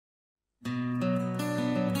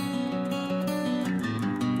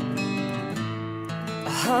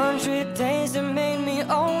100 days that made me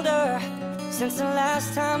older since the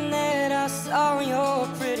last time that I saw your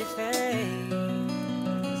pretty face.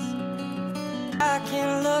 I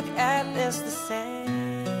can look at this the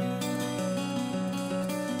same.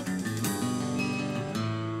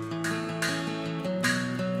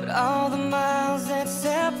 But all the miles that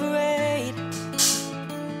separate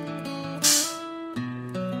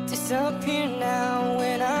disappear now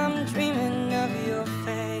when I'm dreaming of your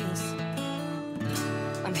face.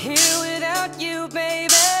 I'm here without you,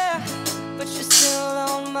 baby, but you're still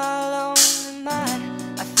on my lonely mind.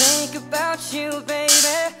 I think about you,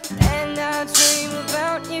 baby,